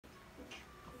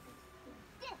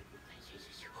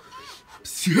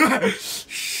We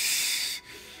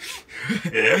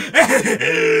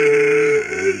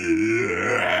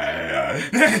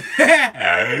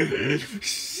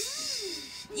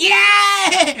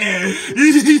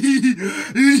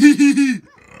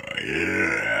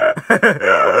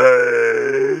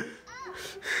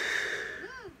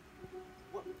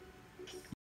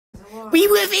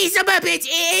will face some puppets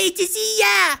to see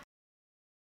ya!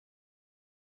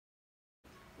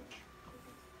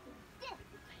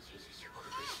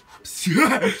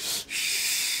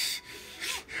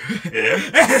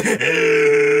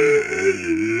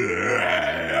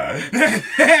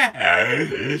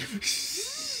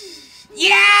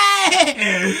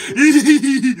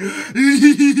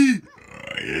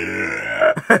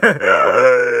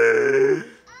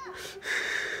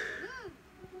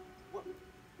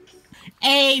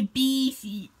 A, B,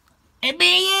 C.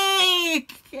 B,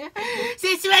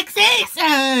 c'est success!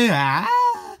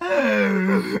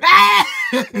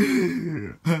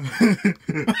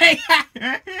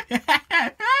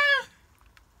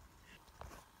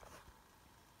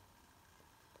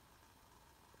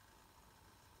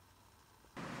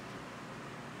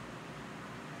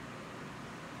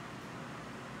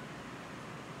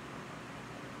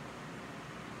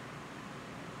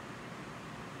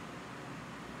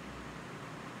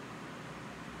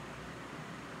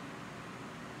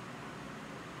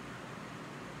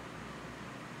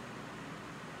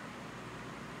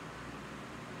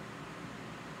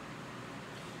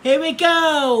 Here we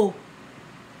go!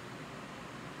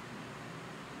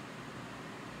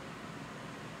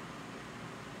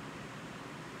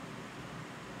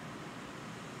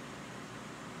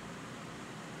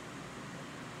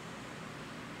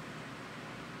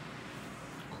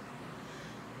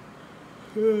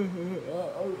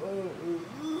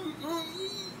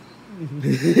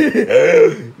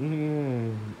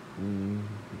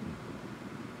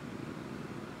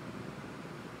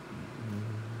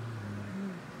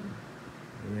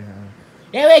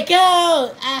 Here we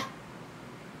go!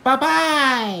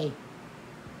 Bye-bye!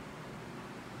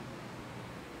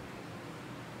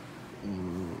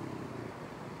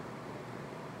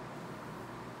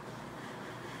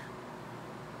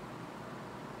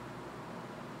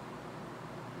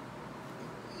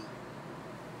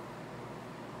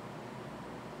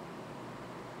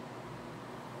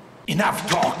 Enough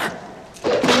talk!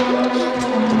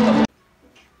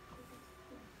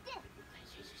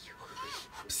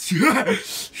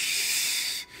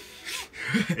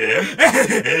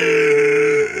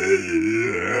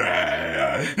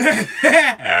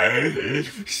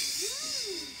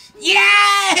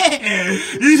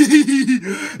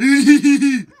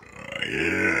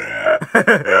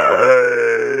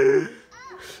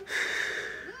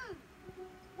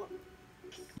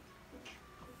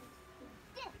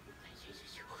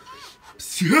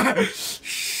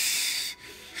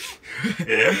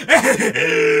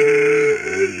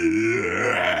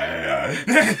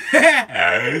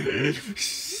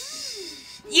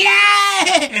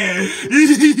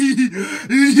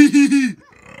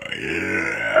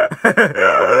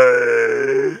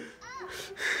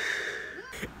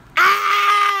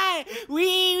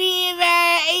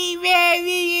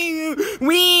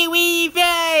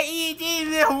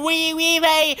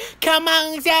 Come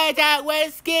on, Santa, we're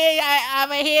scared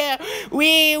over here.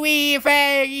 We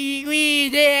fairy,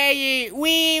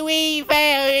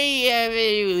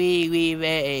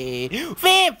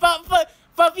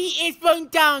 Fluffy is bone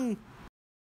tongue.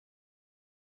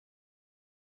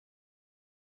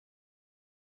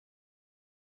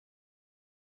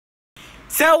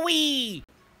 So we.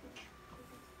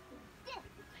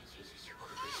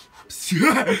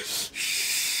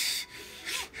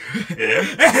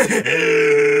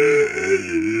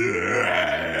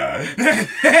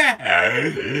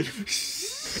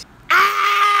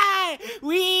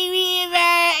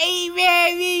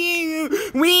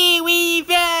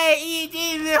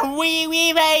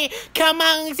 Come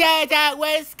on, Santa,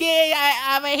 we're scared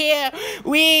over here.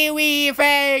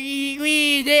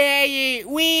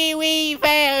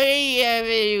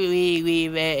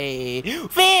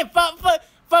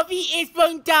 Fluffy is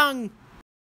bone tongue.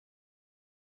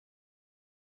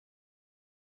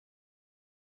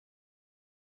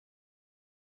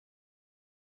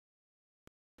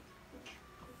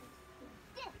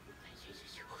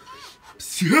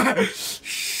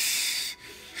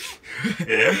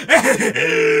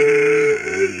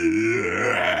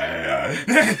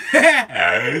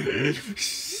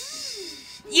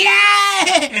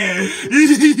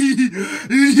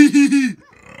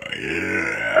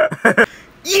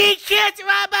 You can't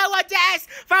remember what das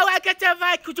verwaltet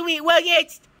to me, will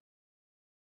jetzt?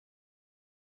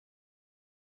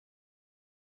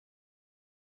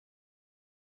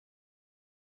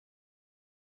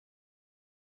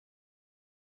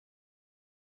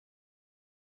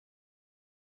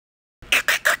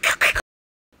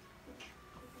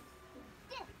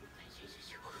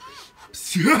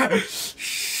 What?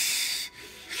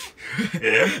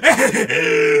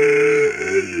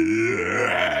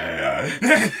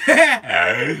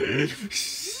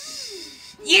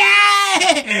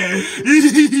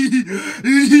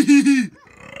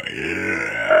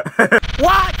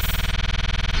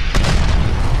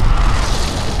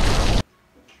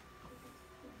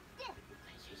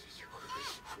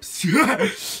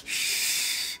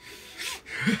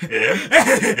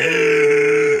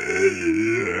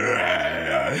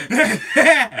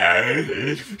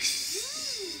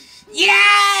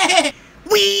 Yeah!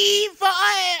 We for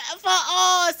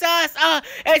all stars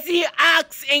as the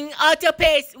ox in outer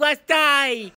space was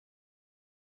die.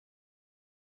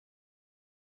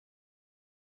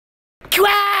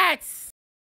 Quats!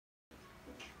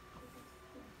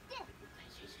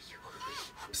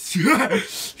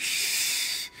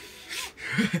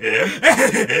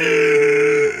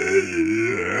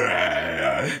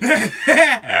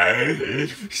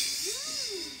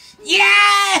 Yeah!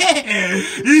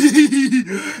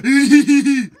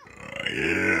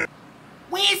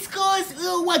 West Coast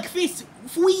Workfist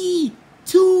 3,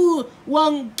 2,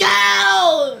 1,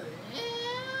 go!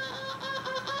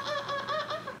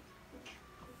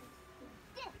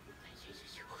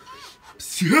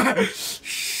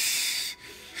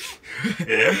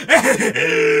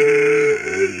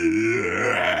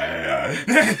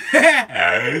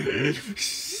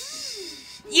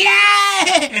 Yeah!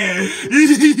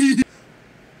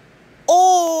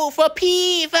 Oh, for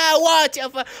P, for what?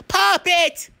 For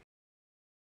puppet!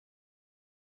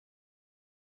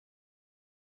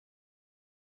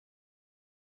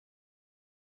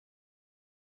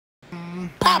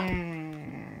 Pop!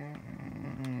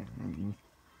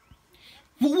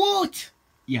 For what?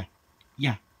 Yeah.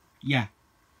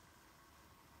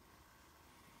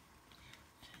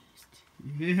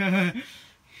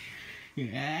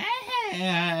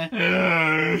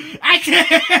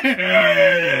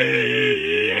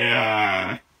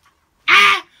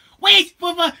 Wait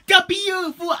for the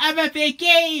W for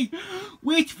MFK.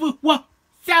 Wait for what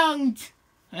sound?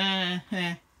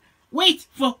 Wait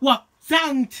for what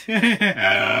sound?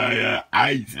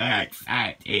 I'm so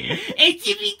excited.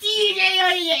 HTTP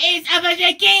is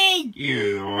MFK.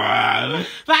 You are.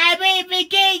 For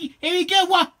MFK. Here we go.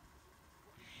 What?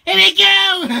 Here we go.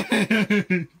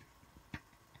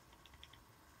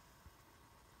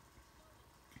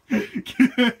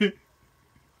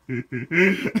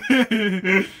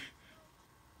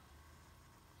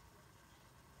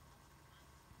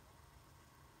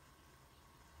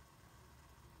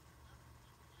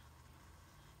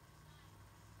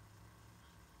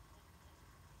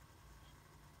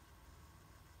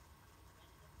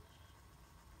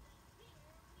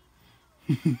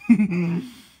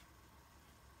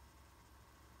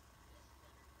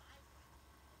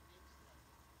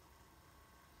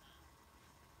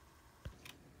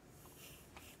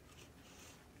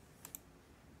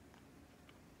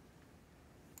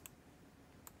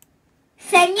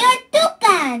 Señor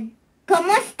Tucán,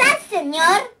 ¿cómo estás,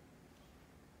 señor?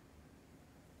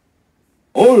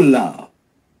 Hola.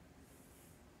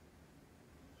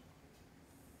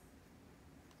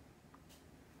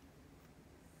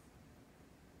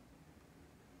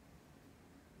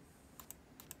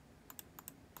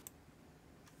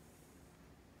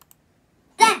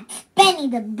 That's Benny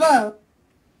the Bull.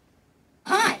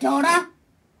 Hi, Dora.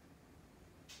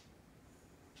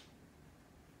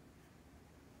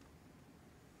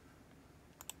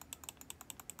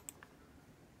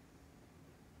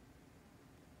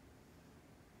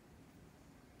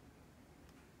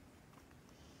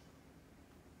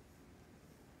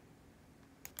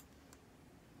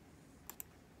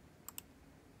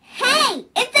 Hey,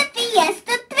 it's a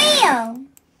Fiesta Trio.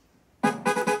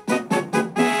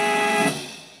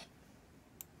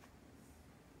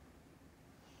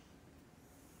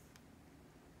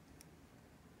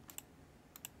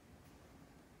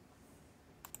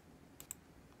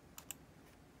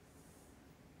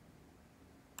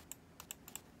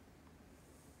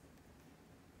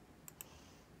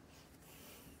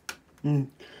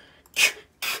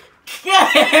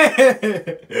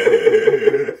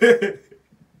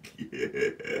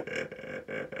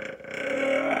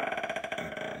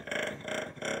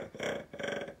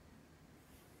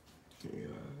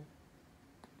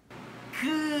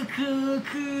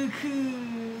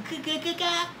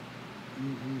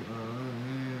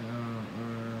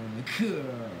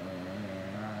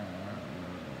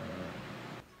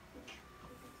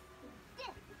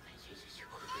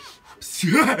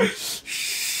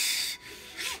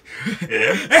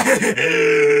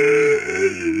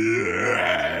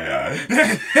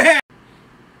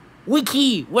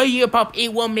 Wiki, where you pop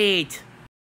it one mate?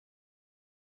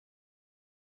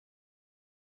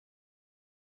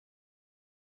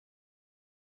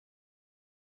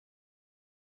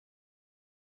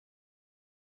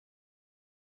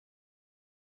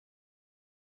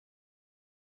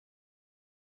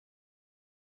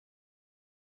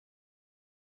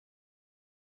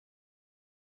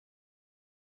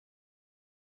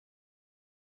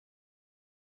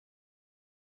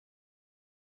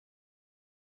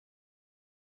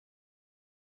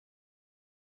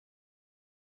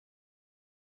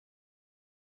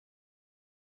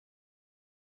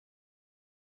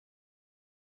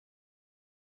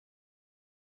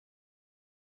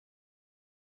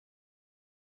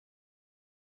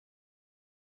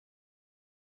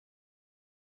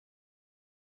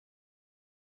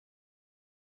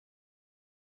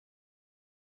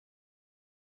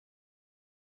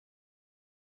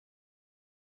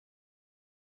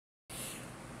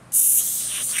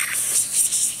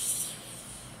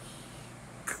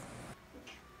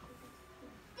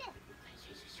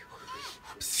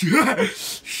 We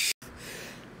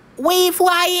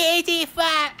fly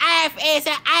 85 F is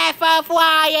an F for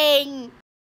flying.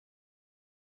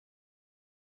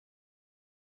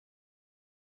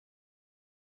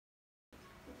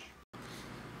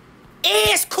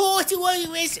 It's cool to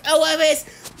always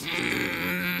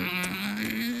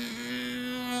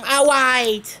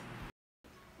wide.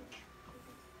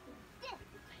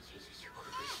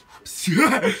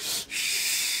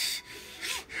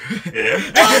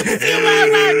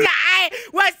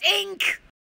 Was ink.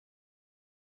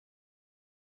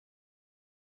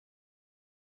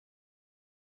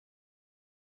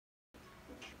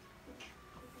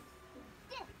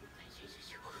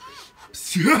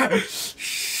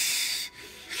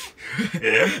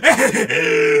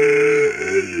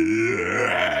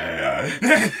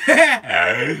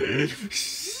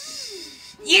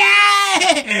 Yeah!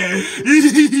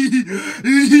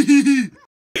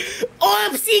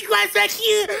 Oopsie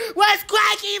was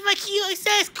quacking for cute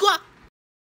says quack.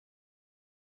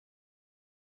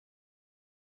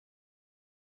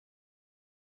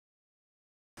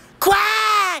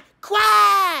 Quack!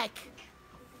 Quack!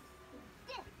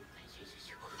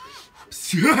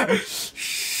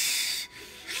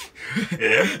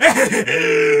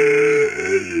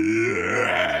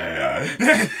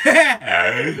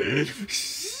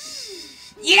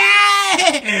 Yeah!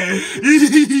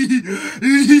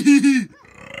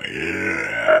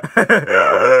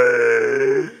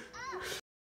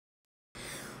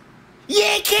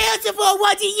 Yeah, careful for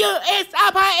what you is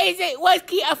up. How is it? What's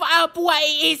careful up? What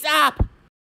is up?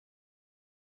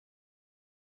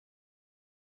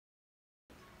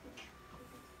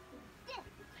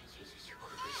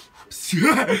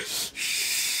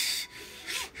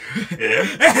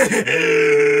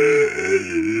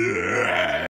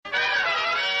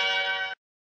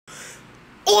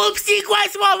 Oopsie,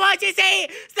 what's what to say?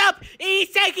 Stop! He's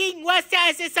taking what's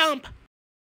that a sump?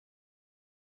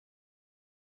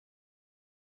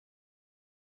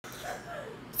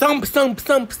 Thump, thump,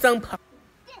 thump, thump.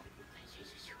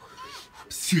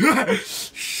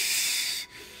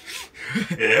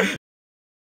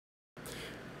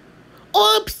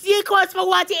 Oopsie, what's for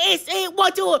what is it?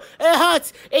 What to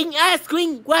hurt in ice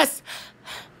cream was.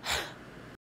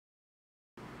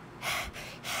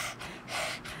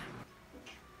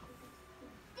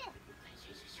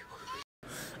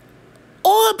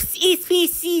 Oops, it's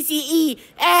VCCE.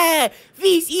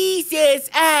 This is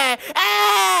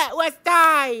was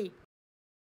die.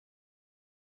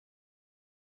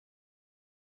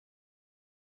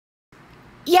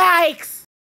 Yikes.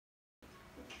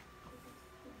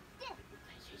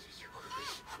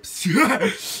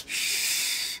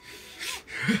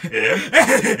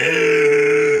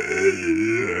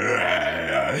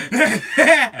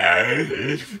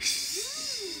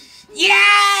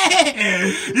 Yeah!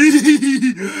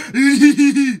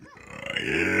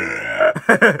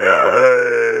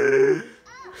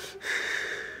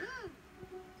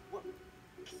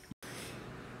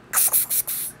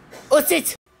 What's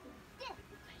it?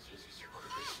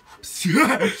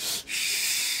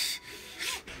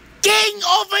 King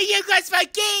over you guys for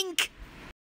king!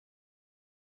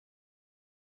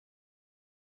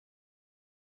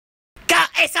 Got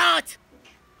it's out!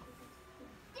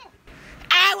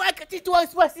 I want to do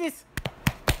what's this?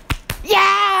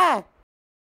 Yeah!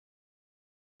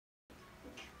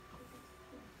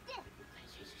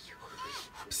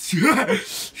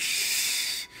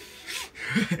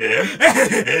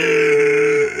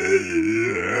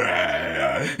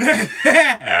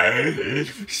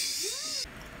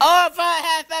 Over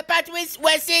half a batteries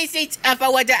was it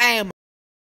over what I am.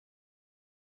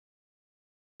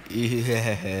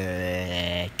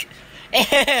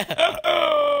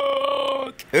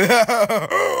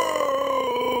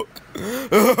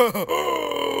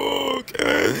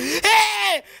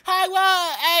 Hey,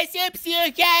 hello, accept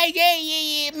you guys.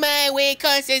 My way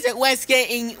conscious was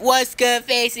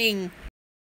facing.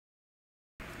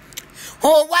 Who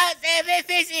was ever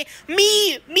facing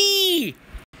me?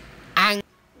 And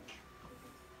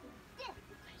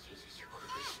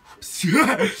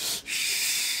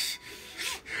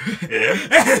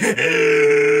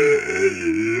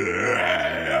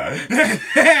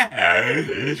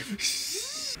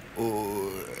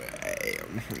oh,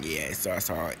 yeah,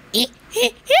 sorry.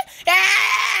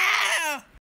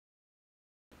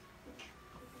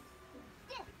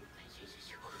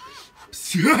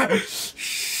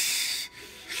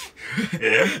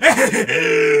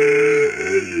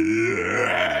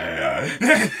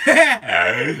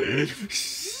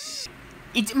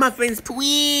 Eat muffins,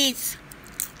 please.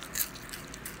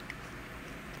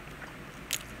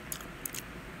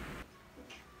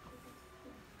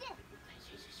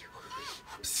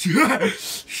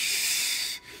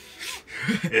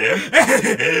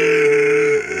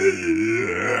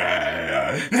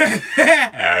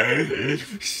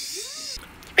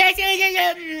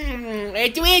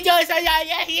 Tweeters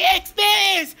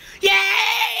experience!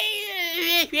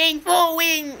 Yay! Wing for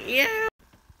wing! Yeah!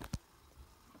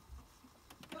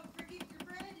 Don't forget your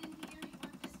bread in here.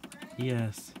 You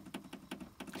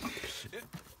want this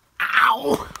bread? Yes.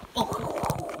 Ow! Are you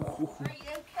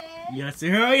okay? Yes,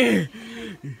 sir.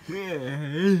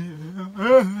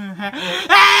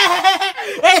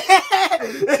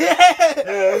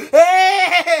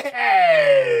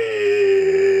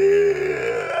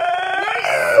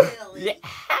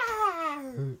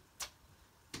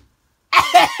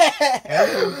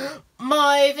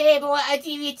 My favorite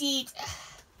activity.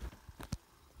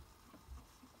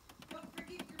 Don't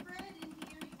forget your bread in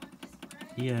here. You want this bread?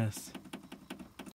 Yes.